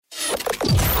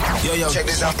Yo, check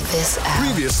this out.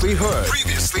 Previously heard.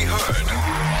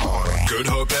 Good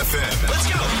Hope FM.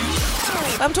 Let's go.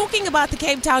 I'm talking about the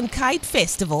Cape Town Kite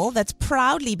Festival that's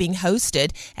proudly being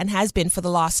hosted and has been for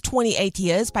the last 28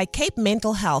 years by Cape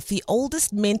Mental Health, the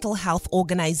oldest mental health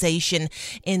organization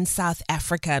in South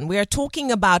Africa. And we are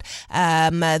talking about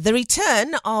the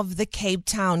return of the Cape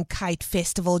Town Kite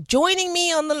Festival. Joining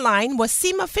me on the line,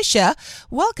 Wasima Fisher.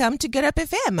 Welcome to Good Hope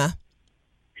FM.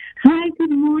 Hi, good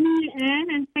morning,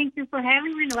 Anne, and thank you for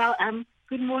having me. Well,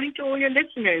 good morning to all your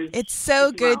listeners. It's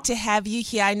so good to have you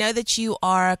here. I know that you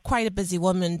are quite a busy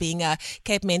woman, being a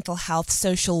Cape Mental Health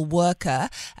social worker,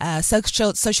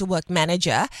 social work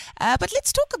manager. But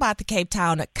let's talk about the Cape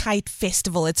Town Kite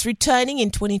Festival. It's returning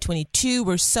in 2022.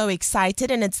 We're so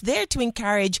excited, and it's there to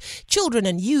encourage children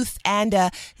and youth and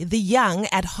the young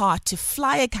at heart to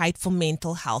fly a kite for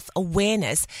mental health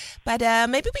awareness. But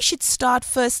maybe we should start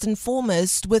first and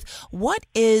foremost with what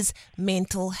is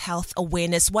mental health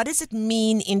awareness? What does it mean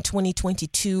in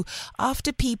 2022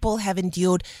 after people have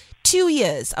endured 2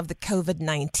 years of the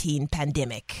COVID-19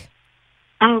 pandemic?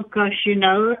 Oh, gosh,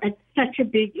 it's such a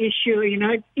big issue.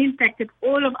 It's impacted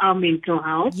all of our mental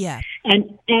health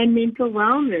and mental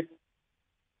wellness.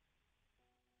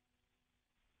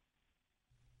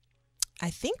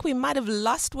 I think we might have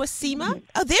lost Wasima.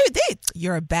 Oh, there.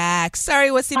 You're back. Sorry,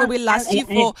 Wasima, we lost you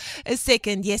for a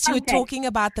second. Yes, you were talking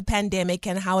about the pandemic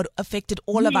and how it affected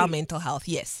all of our mental health.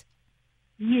 Yes.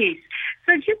 Yes.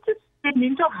 So just to say,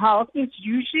 mental health is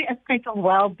usually a state of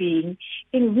well-being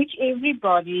in which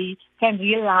everybody can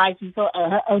realize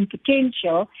her own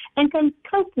potential and can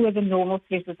cope with the normal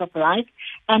stresses of life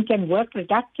and can work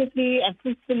productively and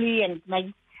fruitfully and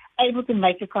able to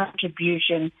make a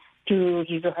contribution to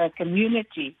his or her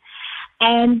community.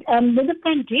 And with the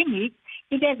pandemic,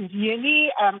 it has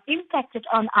really impacted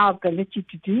on our ability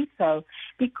to do so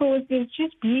because there's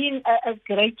just been a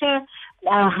greater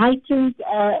heightened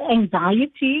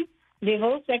anxiety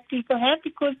levels that people have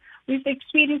because we've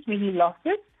experienced many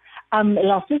losses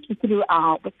through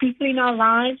the people in our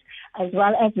lives, as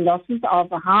well as losses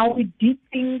of how we did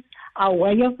things, our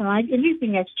way of life.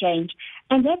 Everything has changed.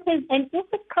 And also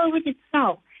COVID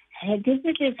itself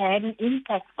definitely has had an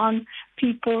impact on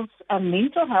people's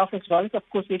mental health as well as, of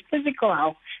course, their physical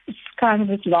health. It's kind of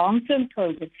this long-term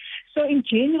COVID. So in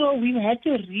general, we've had to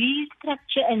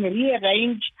restructure and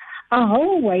rearrange our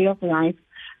whole way of life,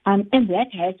 and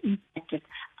that has impacted.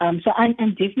 So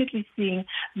I'm definitely seeing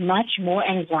much more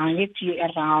anxiety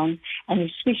around, and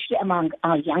especially among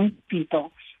our young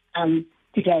people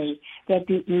today, that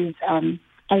there is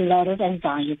a lot of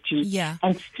anxiety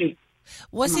and stress.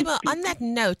 Wasima, on that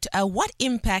note, what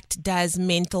impact does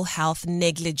mental health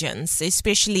negligence,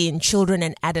 especially in children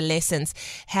and adolescents,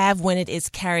 have when it is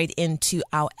carried into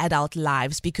our adult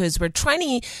lives? Because we're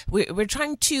trying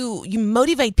to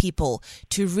motivate people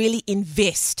to really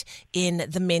invest in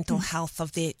the mental health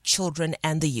of their children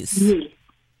and the youth.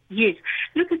 Yes.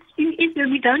 Look,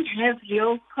 we don't have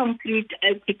real concrete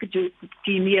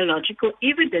epidemiological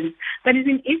evidence, but it's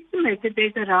been estimated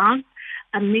there's around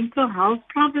mental health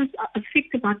problems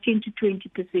affect about 10 to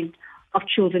 20% of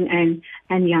children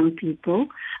and young people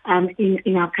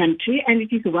in our country. And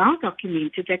it is well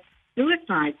documented that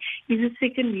suicide is the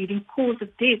second leading cause of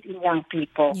death in young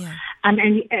people, and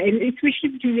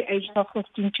especially between the ages of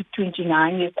 15 to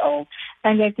 29 years old.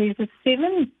 And that there's a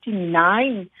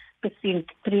 79%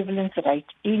 prevalence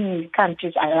rate in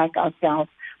countries like ourselves,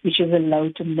 which is a low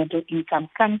to middle income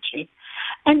country.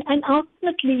 And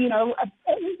ultimately,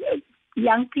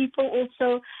 young people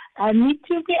also need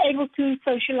to be able to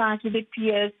socialize with their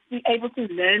peers, be able to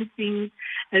learn things,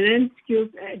 learn skills.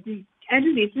 The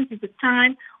adolescence is a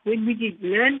time when we did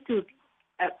learn to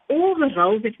all the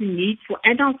roles that we need for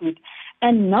adulthood,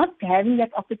 and not having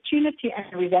that opportunity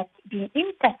and with that being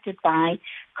impacted by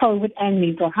COVID and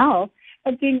mental health,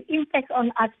 but then impact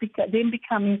on us then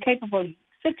becoming capable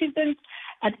citizens,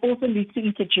 and also leads to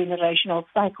intergenerational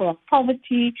cycle of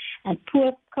poverty and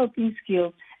poor coping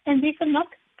skills, and therefore not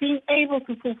being able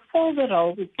to fulfill the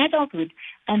role in adulthood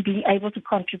and being able to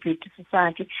contribute to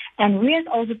society. And we as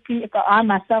older people, I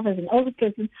myself as an older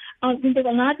person, are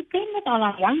now dependent on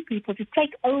our young people to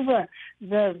take over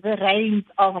the reins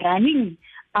of running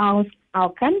our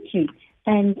country.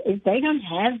 And if they don't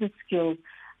have the skills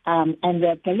and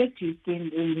the abilities,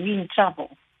 then we're in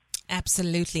trouble.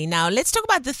 Absolutely. Now, let's talk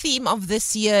about the theme of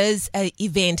this year's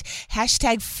event,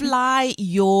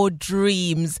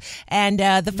 #FlyYourDreams, and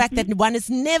the fact that one is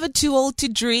never too old to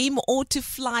dream or to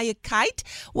fly a kite.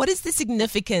 What is the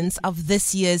significance of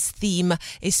this year's theme,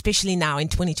 especially now in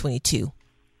 2022?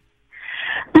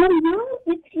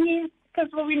 It is because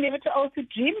we're never too old to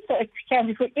dream, so it can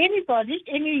be for anybody,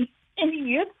 any any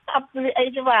youth up to the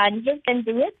age of 100 can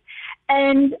do it.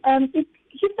 And it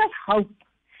gives us hope.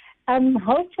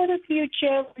 Hope for the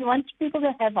future. We want people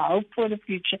to have hope for the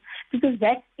future because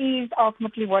that is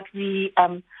ultimately what we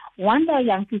want our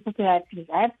young people to have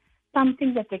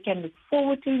something that they can look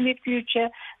forward to in the future,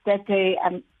 that they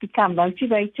become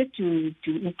motivated to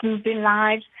improve their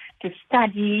lives, to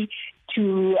study,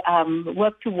 to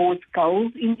work towards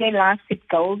goals in their lives, set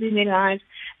goals in their lives,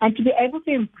 and to be able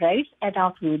to embrace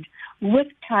adulthood with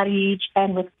courage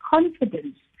and with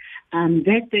confidence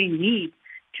that they need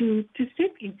to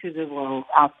step into the world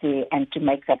out there and to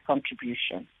make that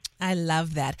contribution. I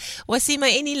love that.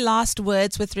 Wasima, any last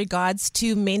words with regards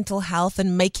to mental health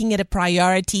and making it a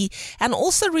priority and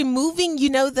also removing,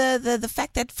 the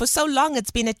fact that for so long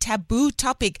it's been a taboo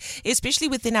topic, especially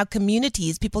within our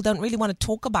communities. People don't really want to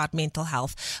talk about mental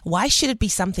health. Why should it be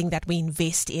something that we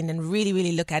invest in and really,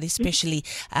 really look at, especially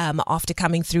after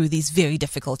coming through these very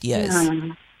difficult years?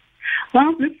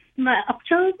 Well,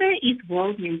 October is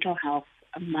World Mental Health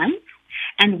Month.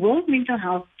 And World Mental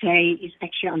Health Day is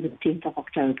actually on the 10th of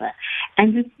October.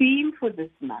 And the theme for this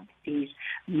month is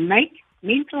make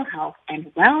mental health and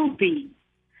well-being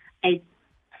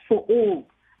for all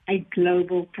a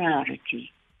global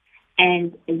priority.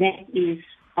 And that is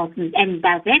ultimate. And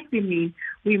by that we mean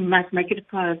we must make it a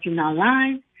priority in our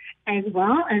lives, as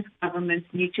well as governments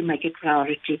need to make it a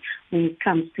priority when it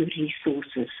comes to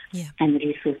resources and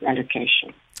resource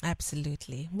allocation.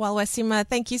 Absolutely. Well, Wasima,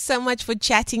 thank you so much for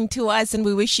chatting to us, and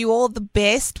we wish you all the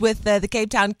best with the Cape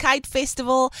Town Kite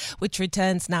Festival, which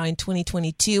returns now in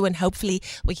 2022, and hopefully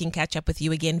we can catch up with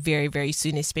you again very, very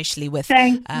soon, especially with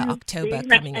October coming up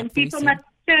very soon. And people must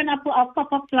turn up for our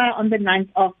pop-up fly on the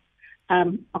 9th of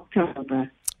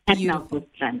October at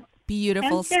Melbourne.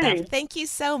 Beautiful stuff. Thank you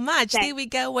so much. There we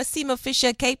go. Wasima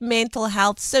Fisher, Cape Mental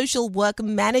Health Social Work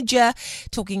Manager,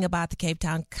 talking about the Cape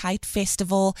Town Kite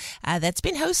Festival that's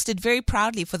been hosted very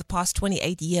proudly for the past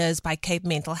 28 years by Cape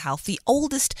Mental Health, the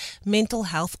oldest mental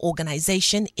health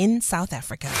organization in South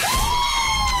Africa.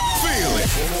 Feel it.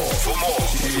 For more,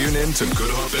 tune in to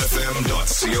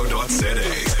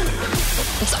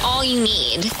goodhopefm.co.za. It's all you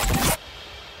need.